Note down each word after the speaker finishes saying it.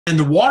And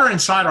the water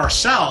inside our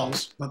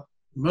cells, but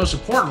the most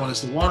important one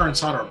is the water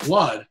inside our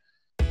blood,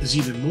 is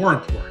even more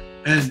important.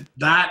 And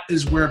that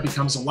is where it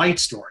becomes a light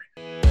story.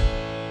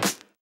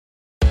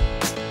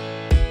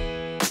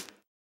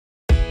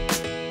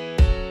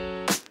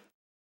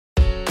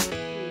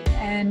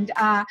 And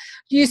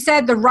you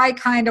said the right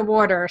kind of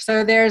water.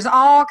 So there's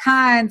all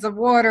kinds of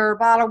water,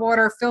 bottled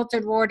water,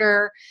 filtered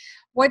water.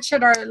 What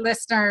should our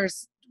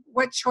listeners,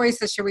 what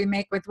choices should we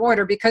make with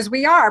water? Because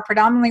we are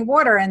predominantly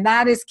water, and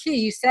that is key.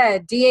 You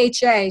said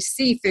DHA,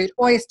 seafood,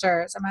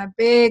 oysters. I'm a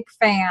big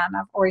fan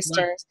of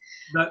oysters.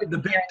 The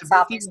big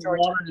thing with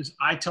water is,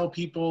 I tell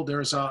people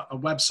there's a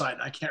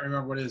website, I can't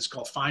remember what it is,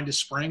 called Find a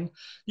Spring.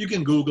 You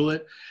can Google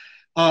it.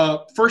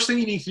 First thing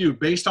you need to do,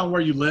 based on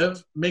where you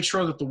live, make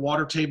sure that the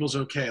water table is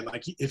okay.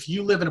 Like if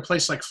you live in a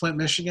place like Flint,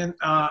 Michigan,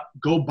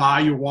 go buy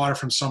your water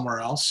from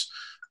somewhere else.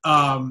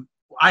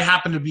 I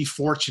happen to be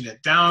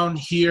fortunate. Down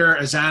here,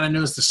 as Anna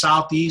knows, the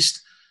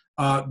Southeast,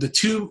 the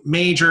two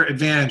major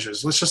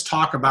advantages. Let's just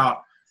talk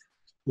about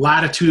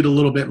latitude a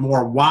little bit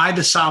more. Why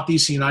the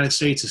Southeast of the United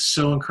States is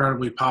so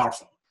incredibly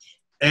powerful.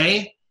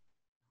 A,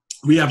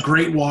 we have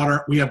great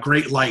water. We have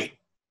great light.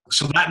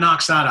 So that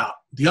knocks that out.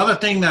 The other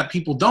thing that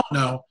people don't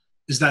know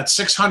is that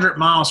 600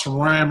 miles from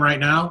where I am right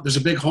now, there's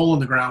a big hole in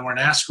the ground where an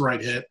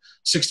asteroid hit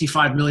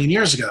 65 million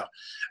years ago.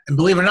 And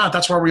believe it or not,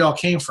 that's where we all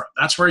came from.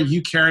 That's where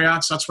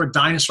eukaryotes, that's where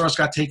dinosaurs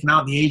got taken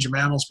out and the age of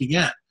mammals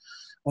began.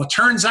 Well, it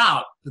turns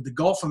out that the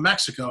Gulf of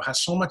Mexico has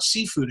so much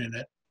seafood in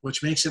it,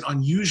 which makes it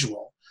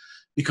unusual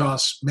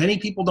because many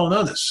people don't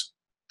know this.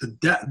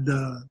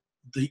 The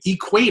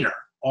equator,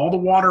 all the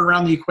water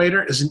around the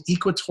equator is an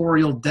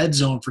equatorial dead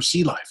zone for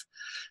sea life.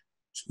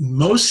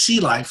 Most sea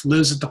life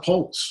lives at the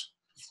poles.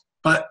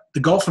 But the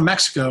Gulf of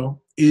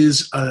Mexico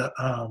is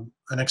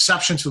an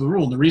exception to the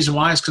rule. And the reason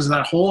why is because of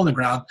that hole in the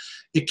ground.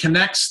 It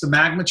connects the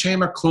magma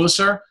chamber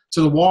closer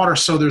to the water,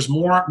 so there's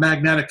more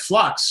magnetic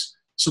flux.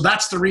 So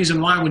that's the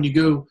reason why when you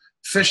go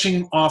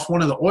fishing off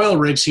one of the oil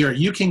rigs here,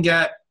 you can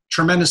get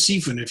tremendous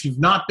seafood. If you've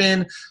not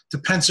been to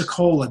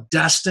Pensacola,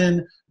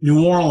 Destin,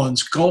 New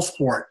Orleans,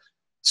 Gulfport,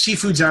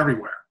 seafood's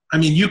everywhere. I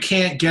mean, you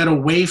can't get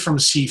away from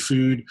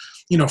seafood,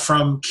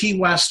 from Key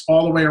West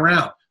all the way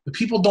around. But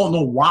people don't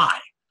know why.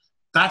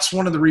 That's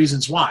one of the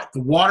reasons why.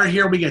 The water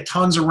here, we get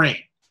tons of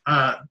rain.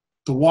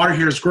 The water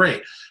here is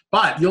great.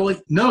 But you'll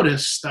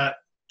notice that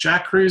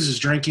Jack Kruse is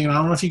drinking, I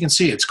don't know if you can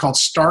see it, it's called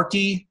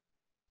Starkey.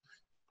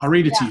 I'll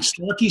read it to you.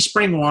 Starkey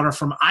spring water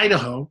from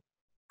Idaho,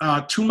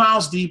 2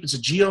 miles deep. It's a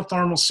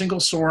geothermal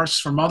single source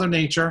from Mother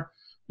Nature.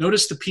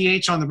 Notice the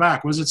pH on the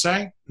back. What does it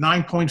say?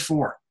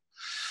 9.4.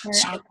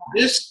 So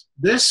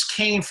this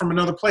came from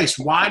another place.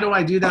 Why do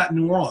I do that in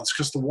New Orleans?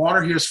 Because the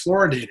water here is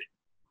fluoridated.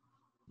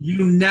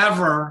 You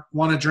never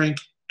want to drink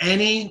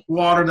any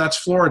water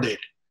that's fluoridated.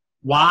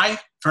 Why?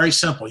 Very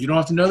simple. You don't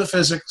have to know the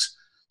physics.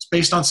 It's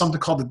based on something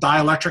called the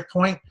dielectric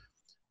point.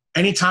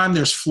 Anytime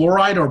there's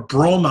fluoride or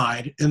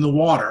bromide in the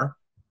water,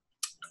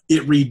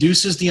 it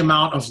reduces the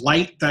amount of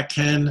light that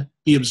can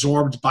be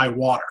absorbed by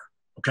water.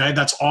 Okay?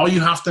 That's all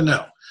you have to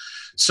know.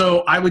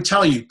 So I would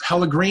tell you,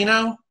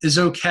 Pellegrino is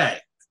okay.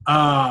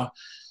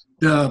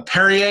 The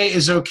Perrier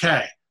is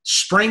okay.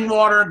 Spring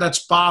water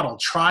that's bottled,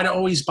 try to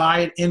always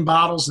buy it in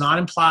bottles, not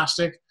in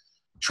plastic.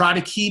 Try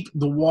to keep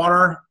the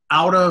water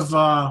out of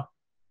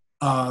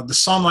the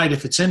sunlight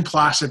if it's in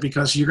plastic,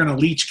 because you're going to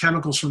leach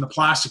chemicals from the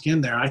plastic in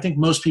there. I think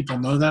most people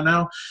know that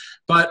now.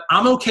 But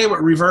I'm okay with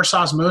reverse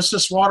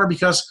osmosis water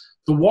because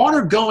the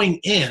water going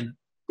in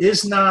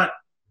is not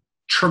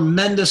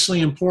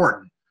tremendously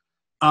important.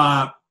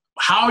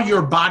 How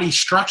your body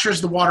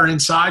structures the water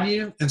inside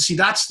you, and see,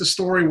 that's the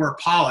story where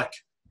Pollock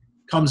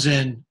comes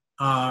in.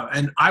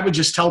 And I would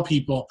just tell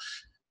people,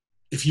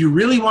 if you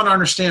really want to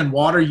understand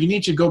water, you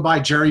need to go buy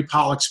Jerry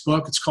Pollack's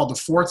book. It's called The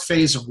Fourth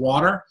Phase of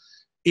Water.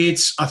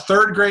 It's a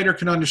third grader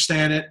can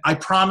understand it. I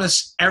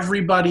promise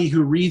everybody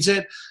who reads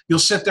it, you'll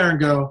sit there and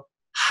go,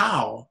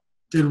 how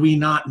did we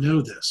not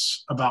know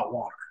this about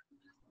water?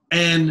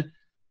 And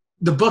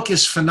the book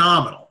is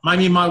phenomenal. I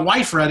mean, my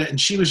wife read it and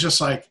she was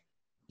just like,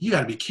 you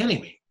got to be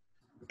kidding me.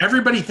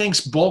 Everybody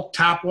thinks bulk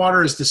tap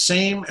water is the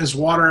same as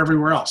water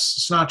everywhere else.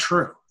 It's not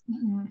true.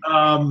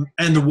 Mm-hmm.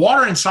 And the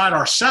water inside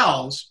our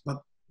cells,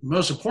 but the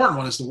most important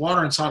one is the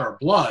water inside our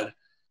blood,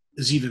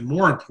 is even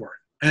more important.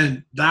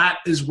 And that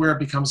is where it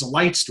becomes a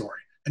light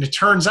story. And it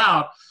turns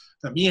out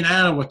that me and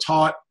Anna were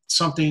taught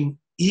something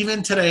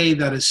even today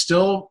that is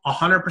still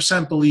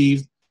 100%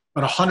 believed,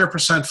 but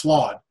 100%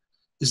 flawed,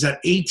 is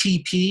that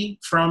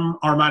ATP from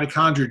our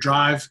mitochondria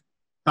drive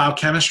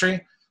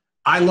biochemistry.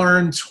 I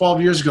learned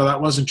 12 years ago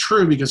that wasn't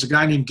true because a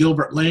guy named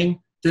Gilbert Ling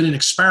did an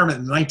experiment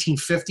in the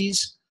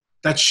 1950s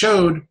that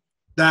showed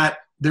that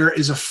there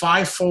is a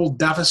 5-fold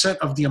deficit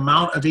of the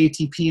amount of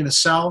ATP in a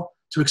cell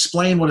to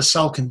explain what a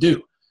cell can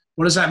do.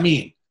 What does that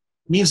mean?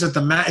 It means that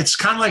it's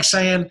kind of like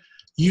saying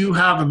you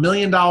have $1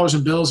 million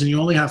in bills and you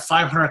only have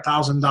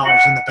 $500,000 in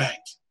the bank.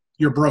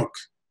 You're broke,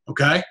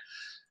 okay?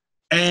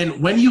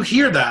 And when you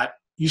hear that,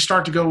 you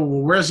start to go,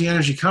 well, where's the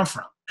energy come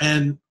from?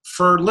 And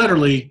for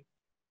literally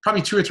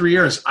probably 2 or 3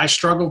 years, I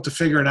struggled to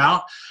figure it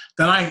out.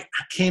 Then I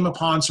came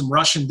upon some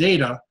Russian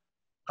data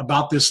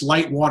about this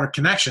light water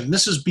connection.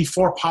 This is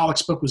before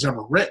Pollack's book was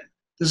ever written.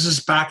 This is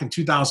back in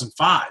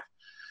 2005.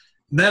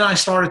 And then I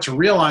started to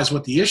realize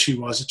what the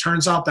issue was. It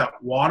turns out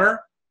that water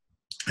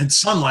and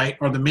sunlight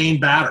are the main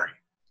battery.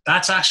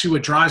 That's actually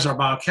what drives our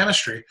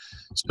biochemistry.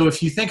 So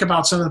if you think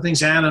about some of the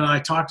things Anna and I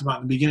talked about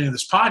in the beginning of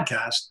this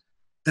podcast,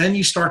 then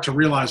you start to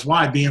realize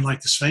why being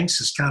like the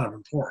Sphinx is kind of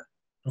important,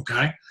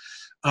 okay?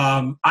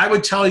 I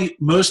would tell you,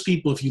 most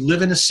people, if you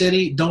live in a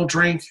city, don't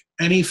drink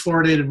any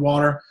fluoridated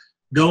water.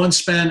 Go and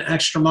spend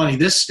extra money.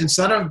 This,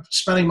 instead of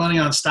spending money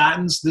on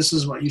statins, this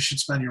is what you should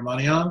spend your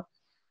money on.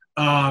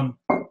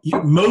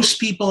 Most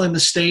people in the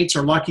States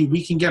are lucky.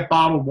 We can get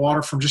bottled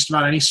water from just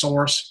about any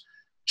source.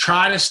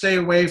 Try to stay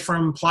away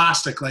from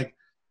plastic. Like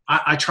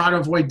I try to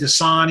avoid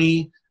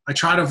Dasani. I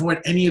try to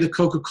avoid any of the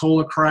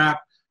Coca-Cola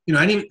crap. You know,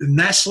 any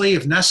Nestle,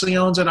 if Nestle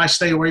owns it, I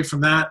stay away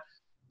from that.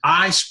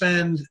 I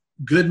spend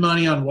good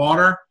money on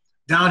water.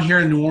 Down here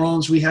in New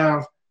Orleans, we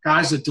have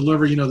guys that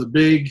deliver, you know, the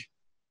big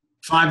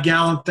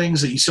 5-gallon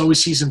things that you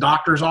always see in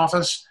doctor's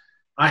office.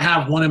 I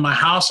have one in my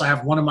house. I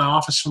have one in my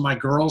office for my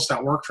girls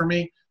that work for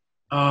me.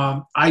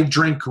 I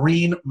drink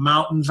Green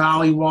Mountain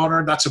Valley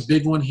water. That's a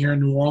big one here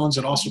in New Orleans.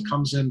 It also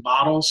comes in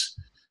bottles.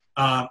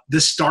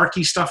 This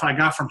Starkey stuff I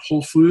got from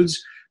Whole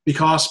Foods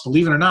because,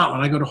 believe it or not,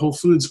 when I go to Whole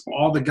Foods,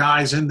 all the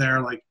guys in there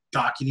are like,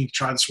 Doc, you need to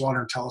try this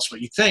water and tell us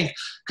what you think.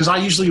 Because I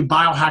usually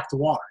biohack the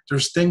water.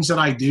 There's things that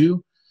I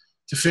do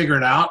to figure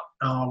it out.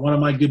 One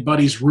of my good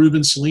buddies,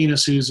 Ruben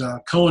Salinas, who's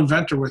a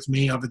co-inventor with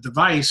me of a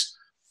device,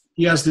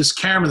 he has this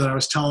camera that I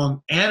was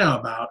telling Anna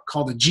about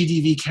called the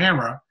GDV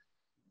camera.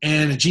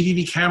 And a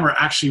GDV camera,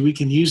 actually, we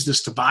can use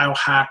this to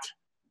biohack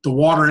the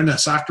water in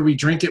us. After we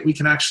drink it, we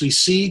can actually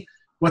see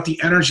what the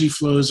energy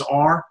flows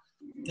are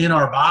in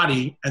our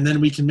body, and then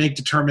we can make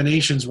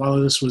determinations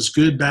whether this was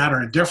good, bad,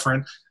 or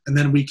indifferent, and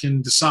then we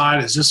can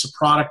decide, is this a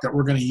product that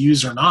we're going to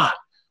use or not?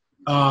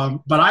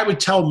 But I would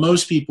tell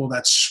most people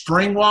that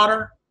spring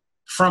water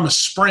from a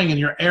spring in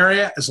your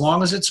area, as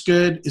long as it's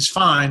good, is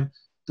fine.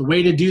 The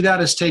way to do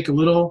that is take a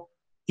little,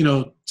 you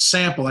know,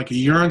 sample, like a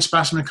urine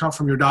specimen come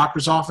from your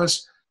doctor's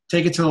office,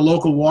 take it to the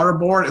local water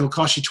board. It'll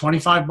cost you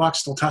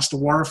 $25. They'll test the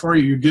water for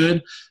you. You're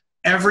good.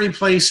 Every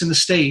place in the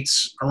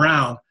States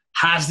around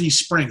has these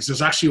springs.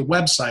 There's actually a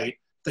website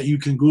that you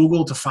can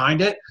Google to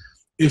find it.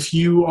 If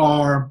you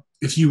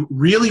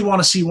really want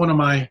to see one of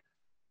my,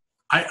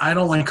 I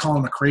don't like calling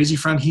him a crazy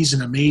friend. He's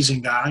an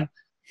amazing guy.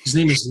 His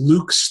name is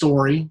Luke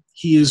Story.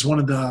 He is one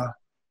of the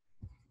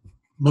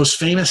most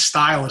famous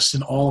stylists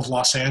in all of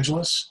Los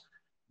Angeles.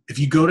 If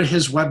you go to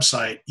his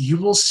website, you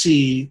will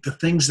see the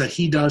things that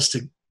he does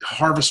to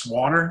harvest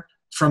water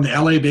from the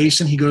LA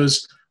basin. He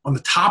goes on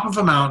the top of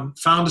a mountain,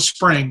 found a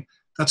spring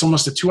that's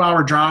almost a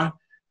 2-hour drive,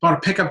 bought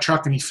a pickup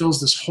truck, and he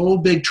fills this whole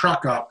big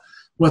truck up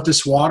with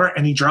this water,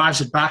 and he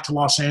drives it back to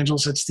Los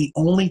Angeles. It's the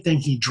only thing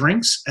he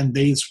drinks and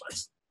bathes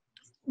with.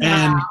 Wow.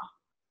 And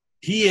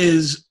he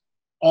is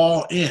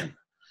all in.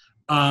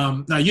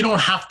 Now, you don't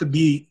have to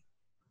be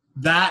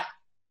that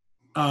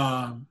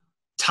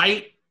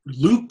tight.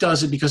 Luke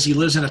does it because he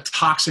lives in a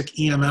toxic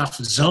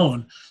EMF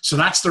zone. So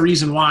that's the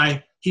reason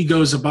why he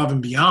goes above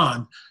and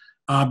beyond,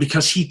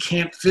 because he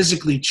can't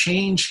physically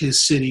change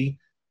his city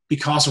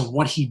because of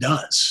what he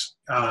does.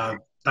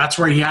 That's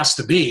where he has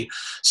to be.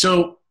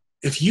 So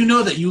if you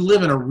know that you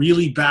live in a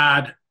really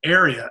bad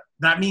area,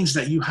 that means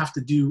that you have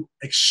to do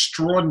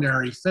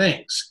extraordinary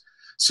things.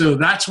 So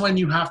that's when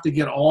you have to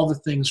get all the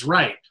things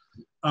right.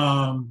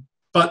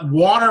 But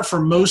water for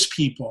most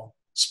people,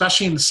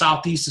 especially in the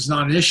Southeast, is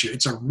not an issue.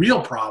 It's a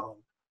real problem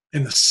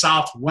in the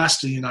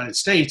Southwest of the United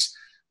States,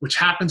 which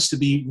happens to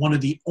be one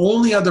of the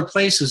only other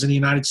places in the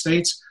United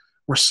States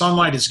where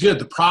sunlight is good.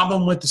 The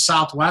problem with the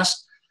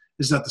Southwest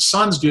is that the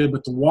sun's good,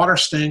 but the water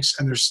stinks,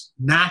 and there's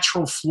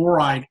natural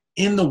fluoride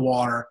in the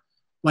water,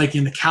 like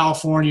in the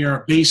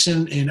California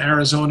basin, in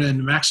Arizona and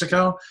New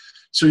Mexico.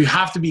 So you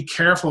have to be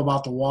careful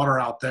about the water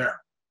out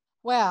there.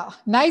 Well,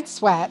 night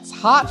sweats,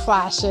 hot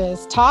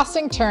flashes,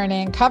 tossing,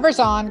 turning, covers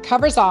on,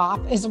 covers off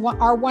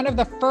are one of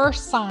the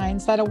first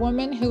signs that a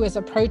woman who is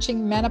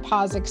approaching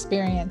menopause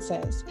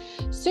experiences.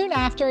 Soon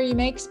after, you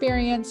may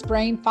experience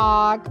brain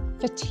fog,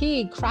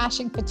 fatigue,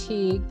 crashing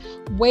fatigue,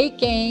 weight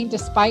gain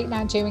despite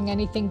not doing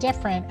anything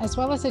different, as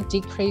well as a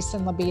decrease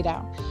in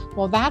libido.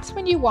 Well, that's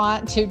when you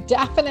want to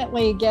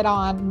definitely get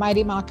on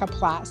Mighty Maca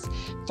Plus.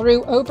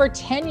 Through over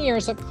 10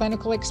 years of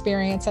clinical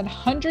experience and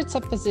hundreds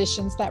of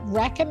physicians that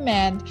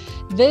recommend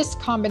this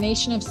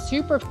combination of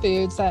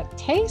superfoods that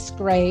taste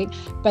great,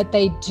 but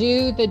they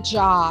do the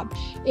job.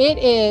 It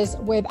is,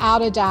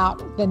 without a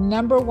doubt, the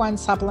 #1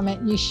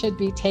 supplement you should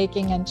be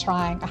taking and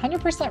trying.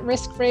 100%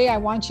 risk-free. I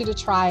want you to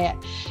try it.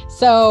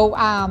 So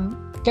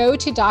go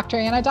to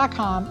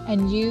dranna.com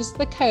and use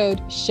the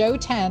code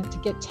SHOW10 to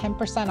get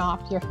 10%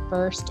 off your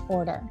first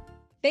order.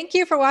 Thank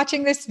you for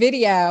watching this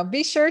video.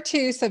 Be sure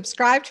to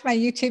subscribe to my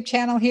YouTube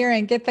channel here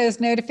and get those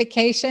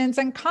notifications,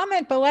 and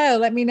comment below.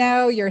 Let me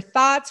know your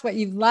thoughts, what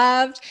you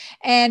loved,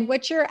 and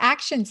what your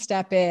action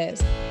step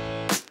is.